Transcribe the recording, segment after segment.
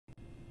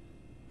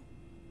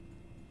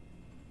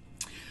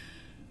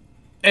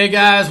Hey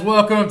guys,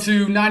 welcome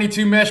to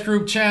 92 Mesh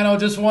Group channel.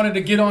 Just wanted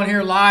to get on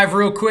here live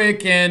real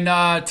quick and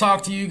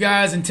talk to you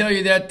guys and tell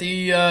you that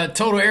the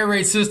total air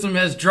rate system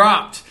has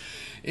dropped.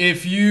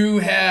 If you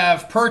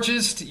have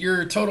purchased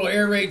your total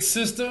air rate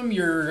system,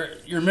 your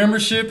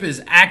membership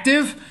is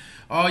active.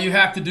 All you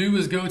have to do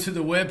is go to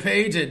the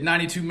webpage at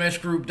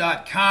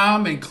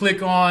 92meshgroup.com and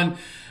click on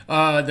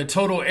the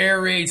total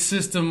air rate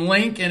system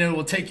link, and it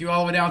will take you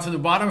all the way down to the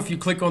bottom. If you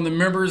click on the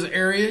members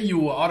area, you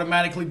will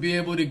automatically be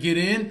able to get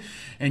in,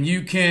 and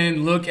you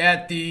can look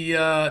at the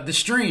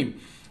streamed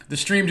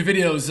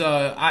videos.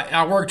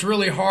 I worked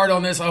really hard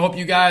on this. I hope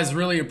you guys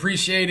really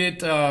appreciate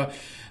it.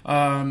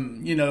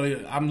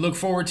 I'm look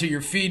forward to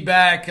your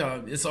feedback.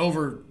 It's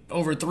over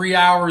 3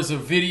 hours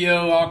of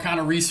video, all kind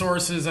of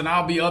resources, and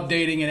I'll be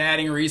updating and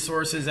adding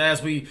resources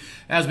as we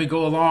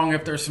go along.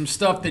 If there's some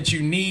stuff that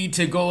you need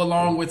to go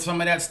along with some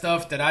of that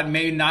stuff that I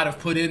may not have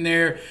put in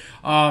there,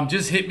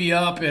 just hit me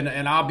up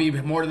and I'll be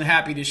more than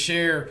happy to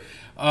share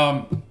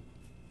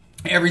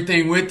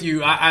everything with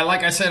you.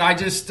 Like I said,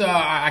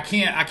 I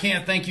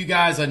can't thank you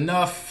guys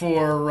enough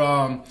for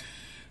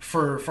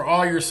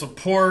all your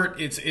support.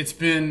 It's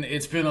been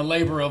a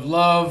labor of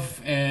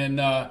love,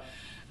 and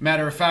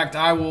matter of fact,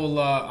 I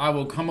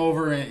will come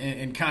over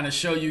and kind of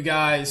show you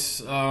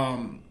guys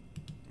how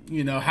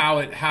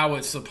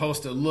it's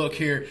supposed to look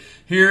here.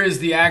 Here is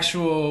the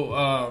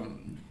actual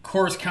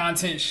course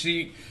content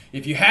sheet.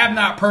 If you have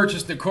not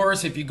purchased the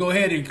course, if you go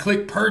ahead and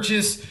click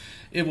purchase,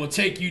 it will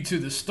take you to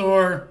the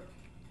store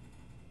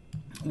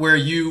where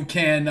you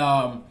can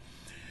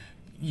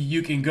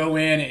go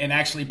in and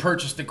actually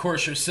purchase the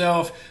course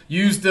yourself.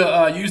 Use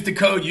the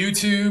code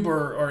YouTube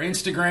or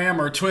Instagram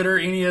or Twitter,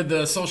 any of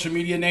the social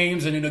media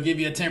names, and it'll give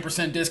you a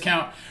 10%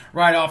 discount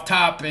right off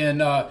top. And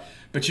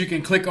but you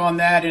can click on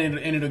that, and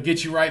it'll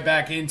get you right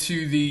back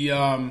into the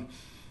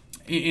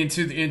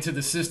into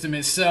the system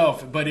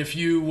itself. But if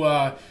you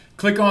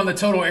click on the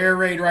total air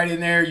rate right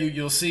in there,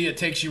 you'll see it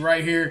takes you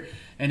right here.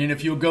 And then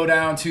if you'll go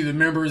down to the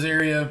members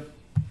area,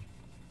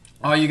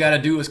 all you got to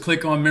do is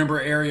click on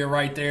member area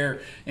right there,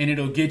 and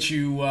it'll get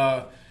you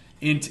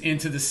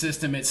into the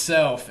system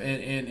itself.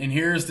 And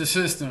here's the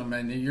system,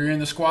 and you're in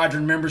the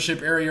squadron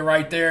membership area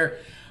right there.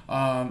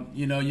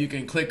 You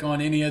can click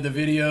on any of the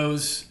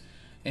videos,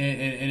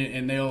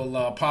 and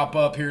they'll pop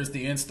up. Here's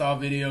the install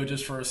video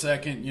just for a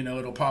second.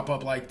 It'll pop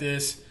up like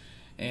this,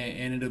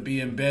 and it'll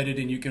be embedded,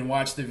 and you can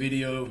watch the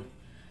video,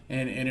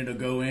 and it'll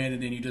go in,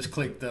 and then you just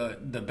click the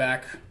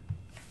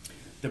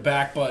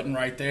back button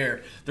right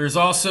there. There's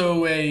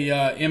also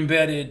a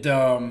embedded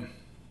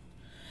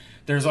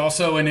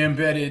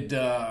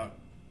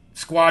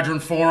squadron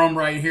forum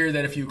right here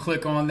that if you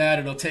click on that,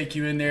 it'll take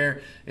you in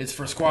there. It's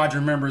for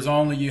squadron members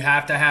only. You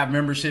have to have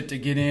membership to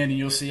get in, and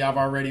you'll see I've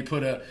already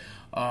put a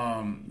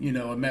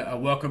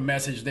welcome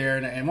message there.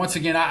 And once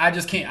again, I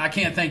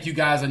can't thank you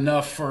guys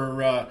enough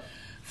for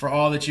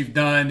all that you've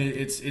done.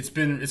 It's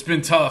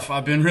been tough.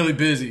 I've been really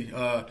busy.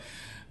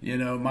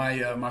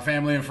 My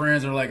family and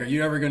friends are like, "Are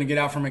you ever going to get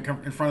out from in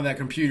front of that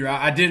computer?"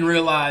 I didn't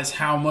realize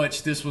how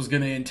much this was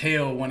going to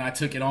entail when I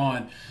took it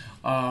on,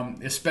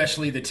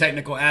 especially the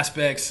technical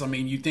aspects. I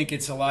mean, you think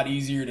it's a lot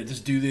easier to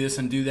just do this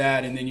and do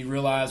that, and then you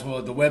realize,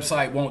 well, the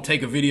website won't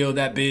take a video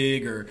that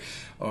big, or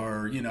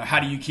how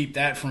do you keep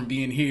that from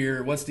being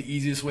here? What's the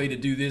easiest way to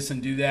do this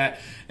and do that?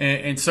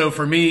 And so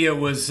for me, it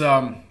was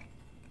a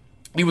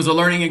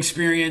learning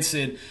experience,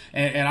 and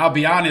I'll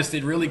be honest,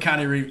 it really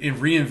kind of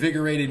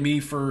reinvigorated me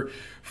for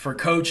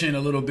coaching a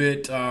little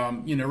bit,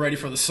 ready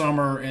for the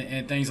summer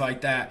and things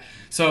like that.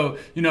 So,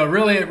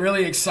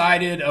 really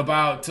excited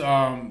about,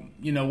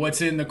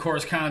 what's in the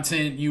course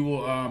content.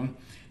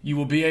 You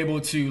will be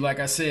able to, like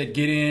I said,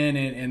 get in,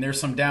 and there's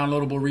some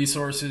downloadable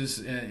resources,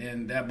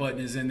 and that button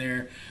is in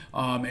there,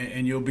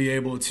 and you'll be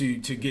able to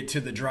get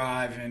to the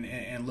drive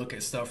and look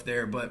at stuff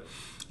there. But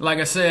like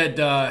I said,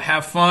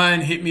 have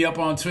fun. Hit me up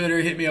on Twitter.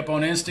 Hit me up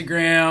on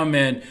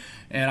Instagram,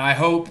 and I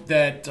hope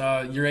that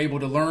you're able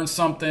to learn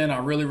something. I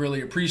really,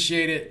 really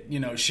appreciate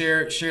it.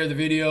 Share the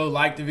video,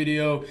 like the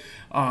video.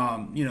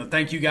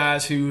 Thank you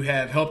guys who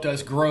have helped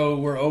us grow.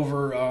 We're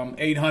over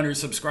 800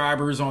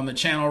 subscribers on the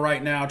channel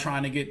right now,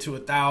 trying to get to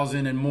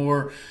 1,000 and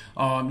more.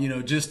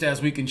 Just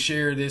as we can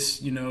share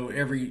this,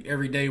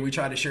 every day we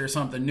try to share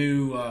something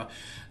new.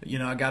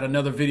 I got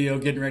another video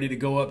getting ready to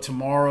go up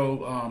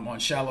tomorrow on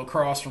shallow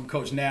cross from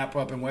Coach Knapp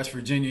up in West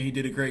Virginia. He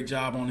did a great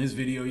job on his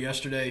video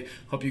yesterday.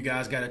 Hope you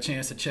guys got a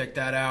chance to check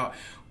that out.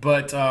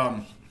 But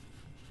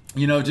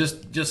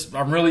just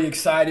I'm really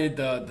excited.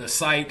 The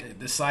site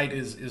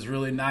is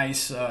really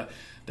nice.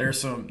 There's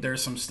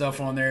some stuff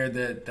on there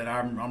that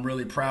I'm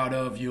really proud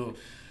of. You'll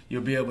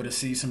be able to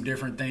see some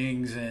different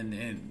things,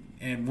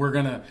 and we're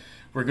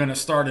gonna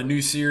start a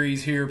new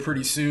series here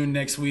pretty soon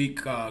next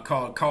week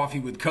called Coffee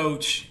with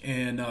Coach,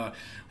 and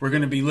we're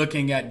gonna be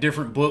looking at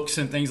different books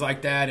and things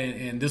like that.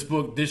 And this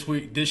book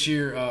this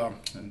year,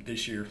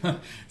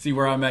 see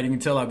where I'm at. You can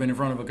tell I've been in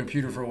front of a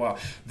computer for a while.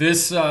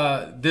 This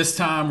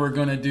time we're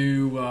gonna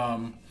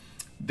do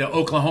the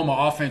Oklahoma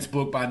Offense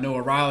book by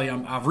Noah Riley.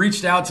 I've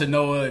reached out to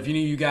Noah. If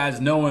any of you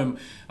guys know him,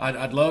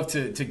 I'd love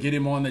to get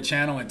him on the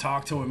channel and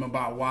talk to him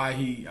about why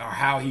he or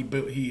how he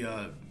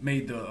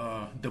made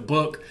the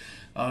book.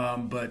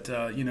 But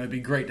it'd be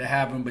great to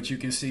have them. But you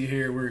can see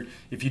here where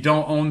if you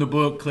don't own the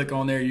book, click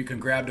on there. You can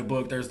grab the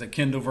book. There's the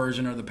Kindle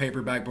version or the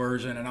paperback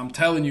version, and I'm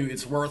telling you,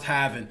 it's worth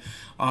having.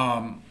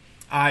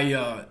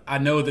 I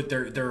know that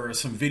there are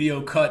some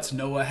video cuts.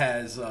 Noah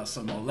has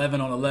some 11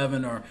 on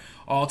 11 or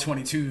all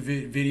 22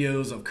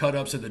 videos of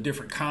cut-ups of the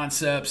different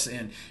concepts,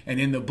 and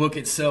in the book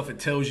itself, it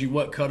tells you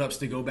what cut-ups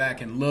to go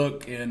back and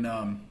look, and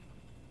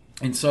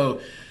so.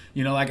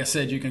 Like I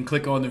said, you can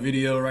click on the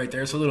video right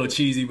there. It's a little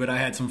cheesy, but I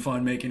had some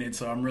fun making it,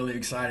 so I'm really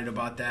excited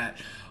about that.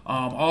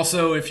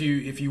 Also, if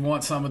you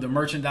want some of the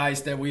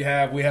merchandise that we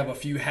have a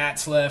few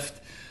hats left.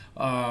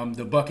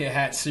 The bucket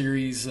hat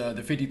series, the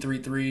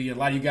 53.3. A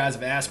lot of you guys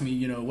have asked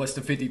me, what's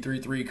the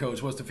 53.3,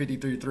 Coach? What's the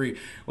 53.3?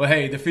 Well,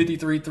 hey, the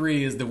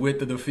 53.3 is the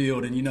width of the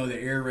field, and the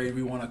air raid,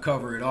 we want to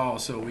cover it all.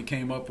 So we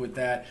came up with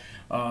that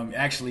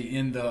actually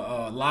in the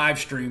live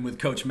stream with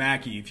Coach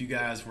Mackey. If you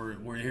guys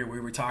were here, we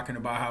were talking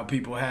about how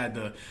people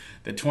had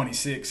the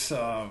 26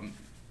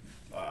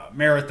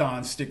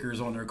 marathon stickers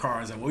on their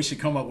cars, and we should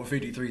come up with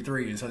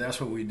 53.3, and so that's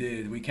what we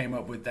did. We came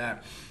up with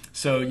that.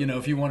 So,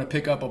 if you want to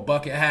pick up a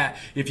bucket hat,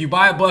 if you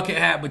buy a bucket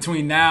hat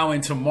between now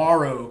and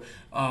tomorrow,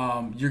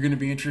 you're going to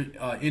be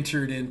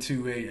entered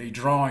into a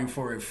drawing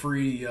for a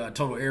free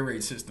total air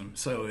raid system.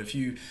 So if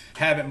you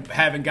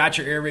haven't got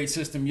your air raid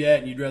system yet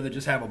and you'd rather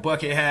just have a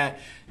bucket hat,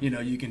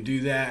 you can do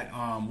that.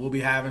 We'll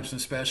be having some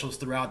specials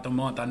throughout the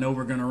month. I know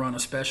we're going to run a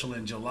special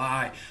in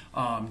July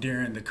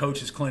during the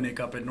coaches clinic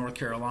up in North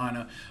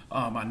Carolina.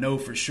 I know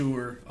for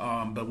sure,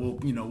 but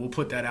we'll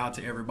put that out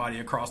to everybody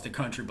across the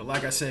country. But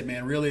like I said,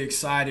 man, really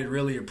excited,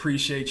 really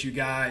appreciate you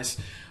guys.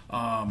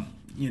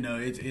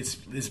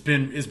 It's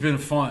been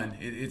fun.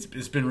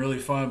 It's been really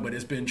fun, but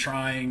it's been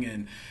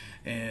trying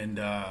and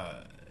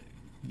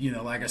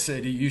like I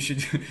said, you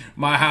should.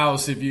 My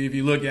house, if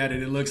you look at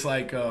it, it looks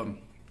like.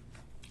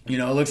 It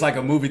looks like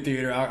a movie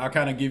theater. I'll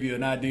kind of give you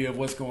an idea of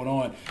what's going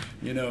on.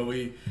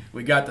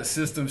 We got the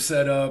system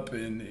set up,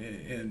 and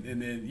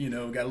then we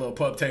got a little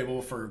pub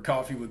table for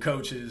coffee with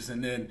coaches.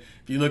 And then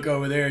if you look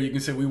over there, you can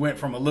see we went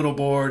from a little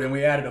board and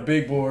we added a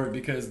big board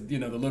because the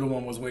little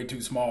one was way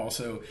too small.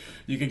 So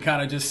you can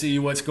kind of just see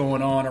what's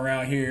going on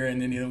around here.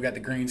 And then we got the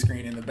green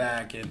screen in the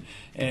back,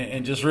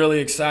 and just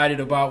really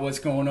excited about what's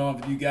going on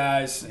with you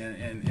guys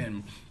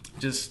and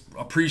just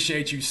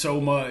appreciate you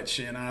so much,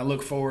 and I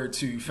look forward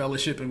to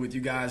fellowshipping with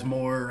you guys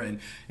more and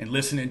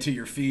listening to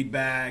your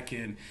feedback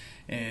and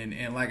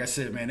like I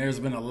said, man, there's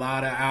been a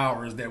lot of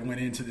hours that went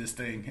into this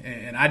thing,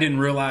 and I didn't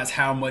realize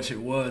how much it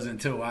was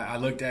until I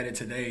looked at it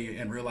today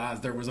and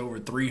realized there was over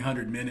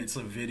 300 minutes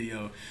of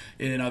video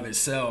in and of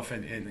itself,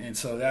 and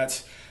so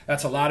that's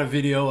a lot of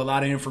video, a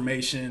lot of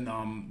information.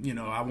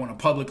 I want to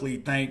publicly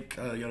thank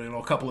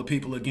a couple of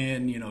people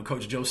again,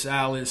 Coach Joe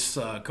Salas,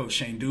 Coach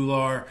Shane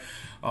Dular,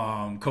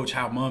 Coach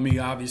Hal Mummy,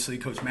 obviously,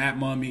 Coach Matt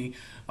Mummy,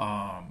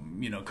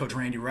 Coach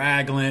Randy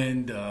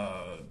Ragland,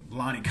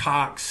 Lonnie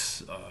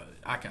Cox.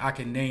 I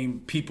can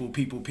name people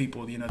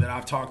that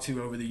I've talked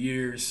to over the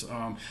years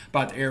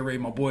about the air raid.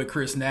 My boy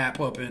Chris Knapp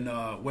up in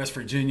West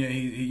Virginia,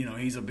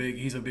 he's a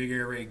big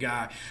air raid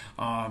guy.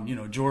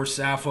 George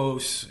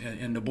Saphos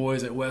and the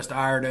boys at West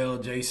Iredell,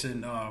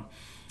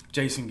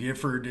 Jason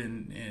Gifford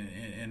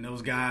and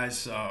those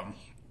guys.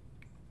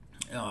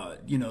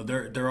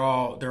 They're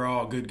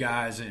all good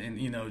guys,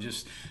 and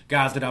just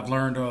guys that I've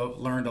learned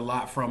a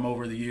lot from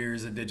over the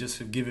years, and that just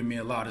have given me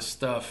a lot of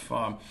stuff.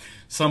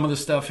 Some of the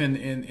stuff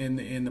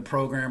in the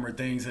program are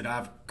things that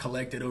I've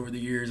collected over the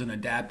years and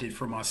adapted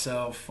for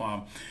myself.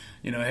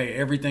 Hey,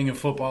 everything in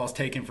football is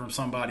taken from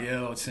somebody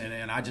else,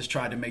 and I just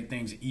tried to make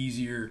things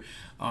easier.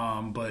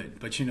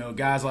 But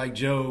guys like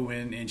Joe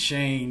and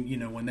Shane,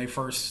 when I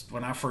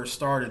first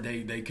started,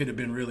 they could have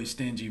been really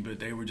stingy, but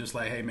they were just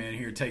like, hey man,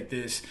 here, take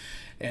this.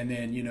 And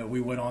then,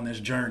 we went on this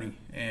journey,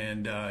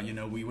 and,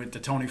 we went to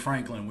Tony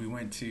Franklin. We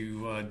went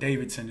to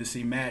Davidson to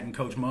see Matt and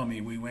Coach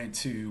Mummy. We went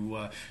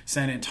to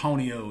San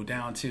Antonio,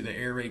 down to the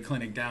air raid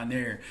clinic down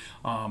there.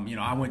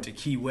 I went to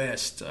Key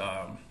West,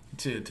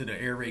 to the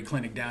air raid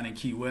clinic down in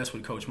Key West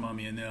with Coach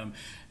Mummy and them.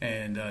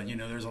 And,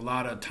 there's a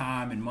lot of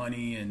time and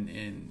money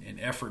and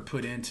effort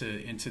put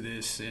into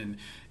this,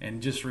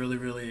 and just really,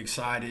 really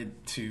excited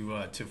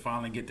to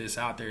finally get this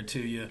out there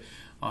to you.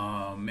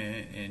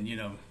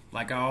 And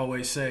like I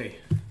always say,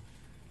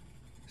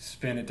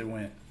 spin it to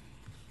win.